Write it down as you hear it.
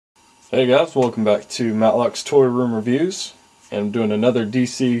Hey guys, welcome back to Matlock's Toy Room Reviews, and I'm doing another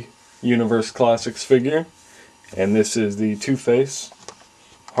DC Universe Classics figure, and this is the Two-Face,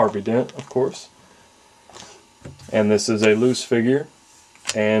 Harvey Dent of course, and this is a loose figure,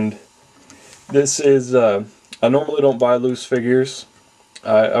 and this is, I normally don't buy loose figures,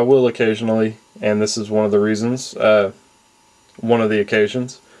 I will occasionally, and this is one of the reasons, one of the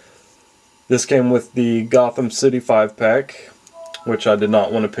occasions. This came with the Gotham City 5-pack, which I did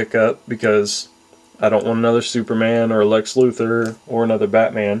not want to pick up because I don't want another Superman or Lex Luthor or another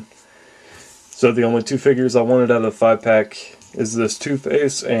Batman. So the only two figures I wanted out of the 5-pack is this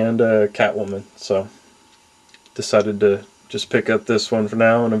Two-Face and Catwoman. So decided to just pick up this one for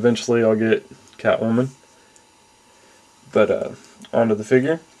now, and eventually I'll get Catwoman. But onto the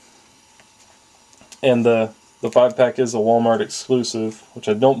figure. And the 5-pack is a Walmart exclusive, which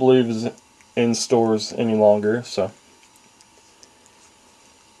I don't believe is in stores any longer. So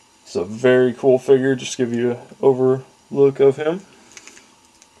it's a very cool figure, just to give you an overlook of him.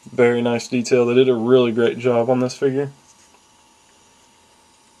 Very nice detail. They did a really great job on this figure.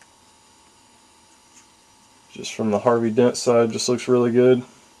 Just from the Harvey Dent side, just looks really good.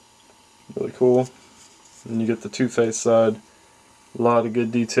 Really cool. And you get the Two-Face side. A lot of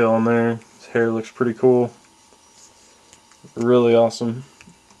good detail on there. His hair looks pretty cool. Really awesome.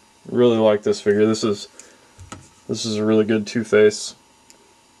 Really like this figure. This is a really good Two-Face.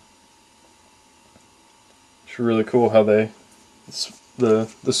 It's really cool how the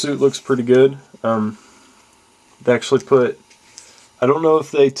suit looks pretty good. They actually put, I don't know if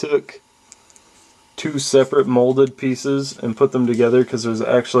they took two separate molded pieces and put them together, because there's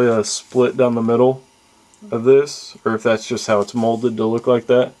actually a split down the middle of this, or if that's just how it's molded to look like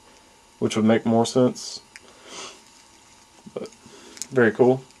that, which would make more sense. But very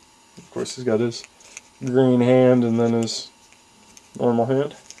cool. Of course, he's got his green hand and then his normal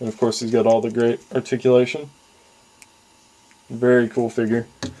hand, and of course he's got all the great articulation. Very cool figure.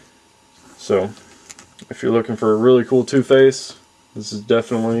 So if you're looking for a really cool Two-Face, this is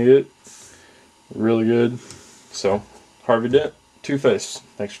definitely it. Really good. So Harvey Dent, Two-Face.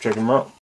 Thanks for checking him out.